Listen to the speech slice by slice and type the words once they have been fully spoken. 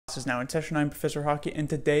This is now in session. I'm Professor Hockey, and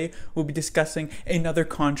today we'll be discussing another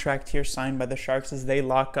contract here signed by the Sharks as they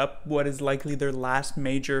lock up what is likely their last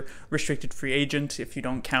major restricted free agent, if you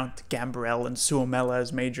don't count Gambrell and Suomela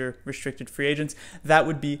as major restricted free agents. That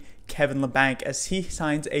would be Kevin Labanc, as he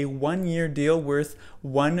signs a one-year deal worth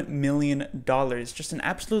 $1 million. Just an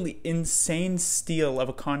absolutely insane steal of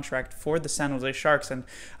a contract for the San Jose Sharks, and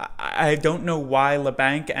I don't know why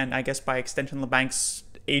Labanc, and I guess by extension Labanc's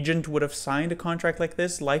agent, would have signed a contract like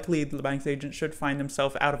this. Likely Labanc's agent should find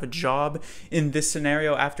himself out of a job in this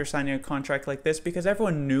scenario after signing a contract like this, because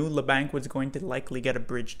everyone knew Labanc was going to likely get a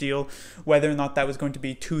bridge deal, whether or not that was going to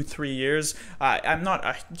be 2-3 years. I'm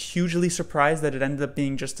not hugely surprised that it ended up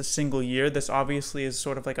being just a single year. This obviously is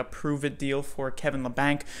sort of like a prove-it deal for Kevin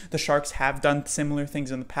Labanc. The Sharks have done similar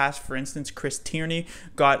things in the past. For instance, Chris Tierney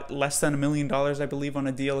got less than $1 million, I believe, on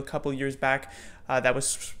a deal a couple years back. That was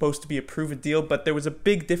supposed to be a prove-it deal, but there was a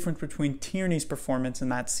big difference between Tierney's performance in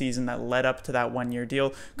that season that led up to that one-year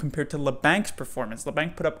deal compared to Labanc's performance.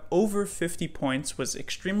 Labanc put up over 50 points, was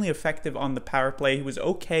extremely effective on the power play. He was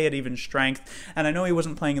okay at even strength, and I know he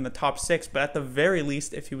wasn't playing in the top 6, but at the very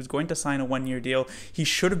least, if he was going to sign a one-year deal, he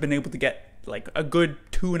should have been able to get like a good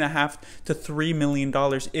 $2.5 to $3 million,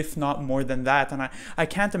 if not more than that. And I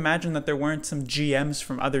can't imagine that there weren't some GMs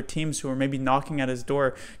from other teams who were maybe knocking at his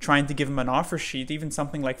door trying to give him an offer sheet, even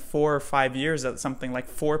something like 4 or 5 years at something like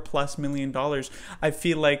 $4+ million. I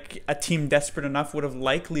feel like a team desperate enough would have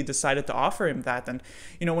likely decided to offer him that. And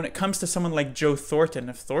you know, when it comes to someone like Joe Thornton,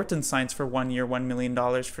 if Thornton signs for 1 year $1 million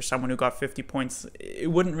for someone who got 50 points, it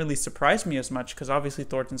wouldn't really surprise me as much, because obviously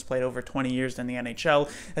Thornton's played over 20 years in the NHL,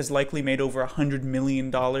 has likely made over $100 million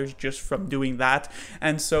just from doing that.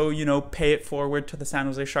 And so, you know, pay it forward to the San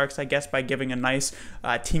Jose Sharks, I guess, by giving a nice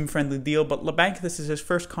team-friendly deal. But Labanc, this is his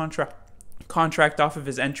first contract off of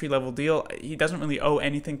his entry-level deal. He doesn't really owe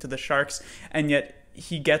anything to the Sharks, and yet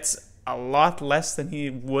he gets a lot less than he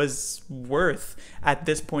was worth at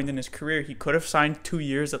this point in his career. He could have signed 2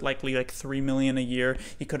 years at likely like $3 million a year.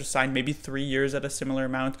 He could have signed maybe 3 years at a similar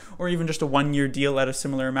amount, or even just a one-year deal at a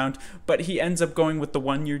similar amount. But he ends up going with the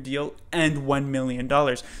one-year deal and $1 million.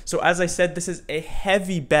 So as I said, this is a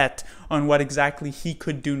heavy bet on what exactly he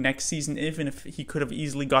could do next season, even if he could have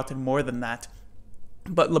easily gotten more than that.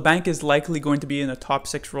 But Labanc is likely going to be in a top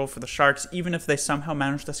 6 role for the Sharks, even if they somehow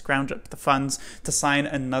manage to scrounge up the funds to sign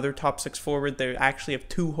another top 6 forward. They actually have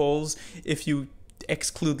 2 holes if you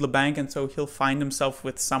exclude Labanc, and so he'll find himself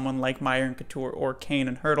with someone like Meyer and Couture or Kane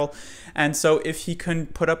and Hurdle. And so if he can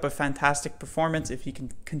put up a fantastic performance, if he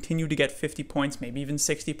can continue to get 50 points, maybe even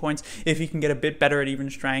 60 points, if he can get a bit better at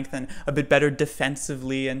even strength and a bit better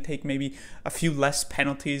defensively and take maybe a few less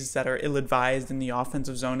penalties that are ill-advised in the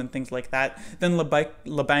offensive zone and things like that, then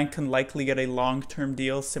Labanc can likely get a long-term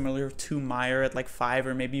deal similar to Meyer at like $5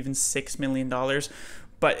 or maybe even $6 million.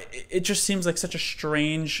 But it just seems like such a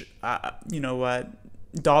strange,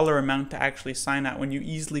 dollar amount to actually sign at, when you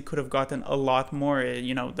easily could have gotten a lot more.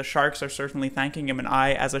 You know, the Sharks are certainly thanking him, and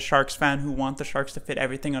I, as a Sharks fan who want the Sharks to fit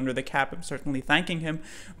everything under the cap, am certainly thanking him.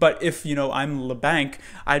 But if, you know, I'm Labanc,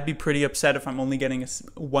 I'd be pretty upset if I'm only getting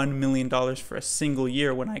 $1 million for a single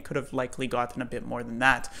year when I could have likely gotten a bit more than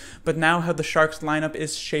that. But now how the Sharks lineup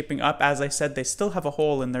is shaping up, as I said, they still have a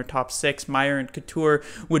hole in their top 6. Meyer and Couture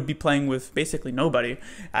would be playing with basically nobody,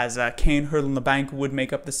 as Kane, Hurdle, and Labanc would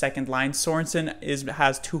make up the second line. Sorensen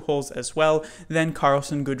has 2 holes as well. Then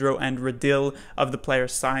Carlson, Goodrow, and Radill of the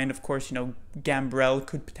players signed. Of course, you know, Gambrell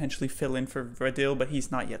could potentially fill in for Radill, but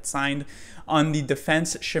he's not yet signed. On the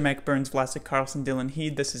defense, Shemek, Burns, Vlasic, Carlson, Dylan,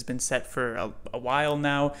 Heed. This has been set for a while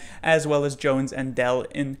now, as well as Jones and Dell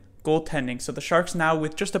in goaltending. So the Sharks now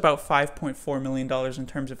with just about $5.4 million in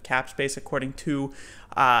terms of cap space, according to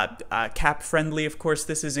Cap Friendly. Of course,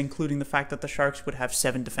 this is including the fact that the Sharks would have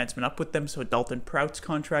 7 defensemen up with them, so Dalton Prout's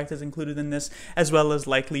contract is included in this, as well as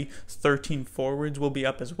likely 13 forwards will be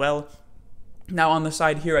up as well. Now on the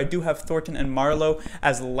side here, I do have Thornton and Marleau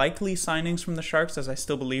as likely signings from the Sharks, as I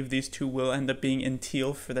still believe these two will end up being in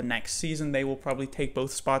teal for the next season. They will probably take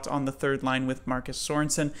both spots on the third line with Marcus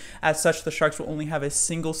Sorensen. As such, the Sharks will only have a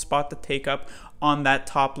single spot to take up on that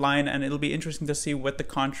top line, and it'll be interesting to see what the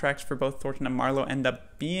contracts for both Thornton and Marleau end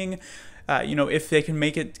up being. You know, if they can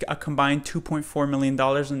make it a combined $2.4 million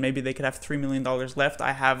and maybe they could have $3 million left,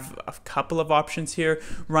 I have a couple of options here.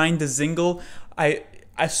 Ryan Dzingel, I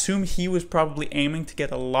assume he was probably aiming to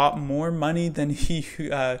get a lot more money than he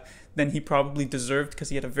than he probably deserved, because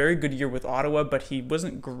he had a very good year with Ottawa, but he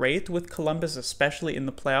wasn't great with Columbus, especially in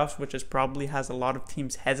the playoffs, which is probably has a lot of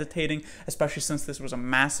teams hesitating, especially since this was a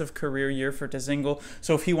massive career year for Dzingel.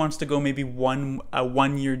 So if he wants to go maybe a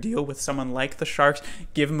one-year deal with someone like the Sharks,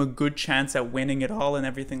 give him a good chance at winning it all and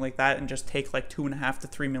everything like that, and just take like $2.5 to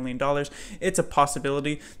 $3 million, it's a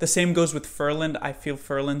possibility. The same goes with Ferland. I feel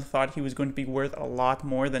Ferland thought he was going to be worth a lot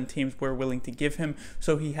more than teams were willing to give him,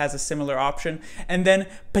 so he has a similar option. And then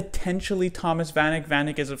potentially Thomas Vanek.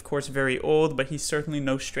 Vanek is of course very old, but he's certainly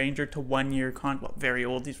no stranger to one-year well, very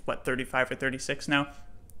old. He's what, 35 or 36 now?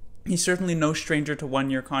 He's certainly no stranger to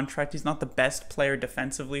one-year contract. He's not the best player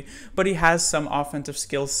defensively, but he has some offensive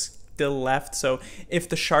skills still left. So if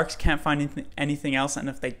the Sharks can't find anything else, and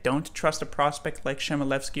if they don't trust a prospect like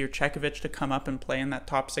Chmelevski or Chekovich to come up and play in that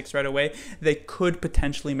top six right away, they could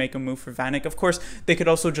potentially make a move for Vanek. Of course, they could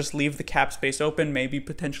also just leave the cap space open, maybe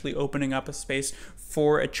potentially opening up a space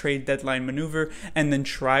for a trade deadline maneuver, and then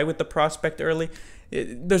try with the prospect early.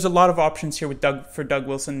 There's a lot of options here with Doug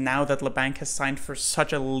Wilson now that Labanc has signed for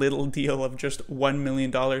such a little deal of just $1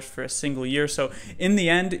 million for a single year. So in the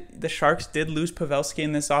end, the Sharks did lose Pavelski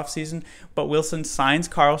in this offseason, but Wilson signs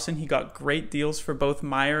Karlsson. He got great deals for both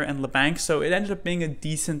Meier and Labanc, so it ended up being a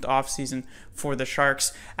decent offseason for the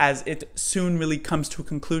Sharks, as it soon really comes to a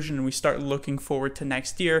conclusion and we start looking forward to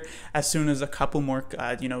next year as soon as a couple more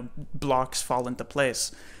blocks fall into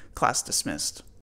place. Class dismissed.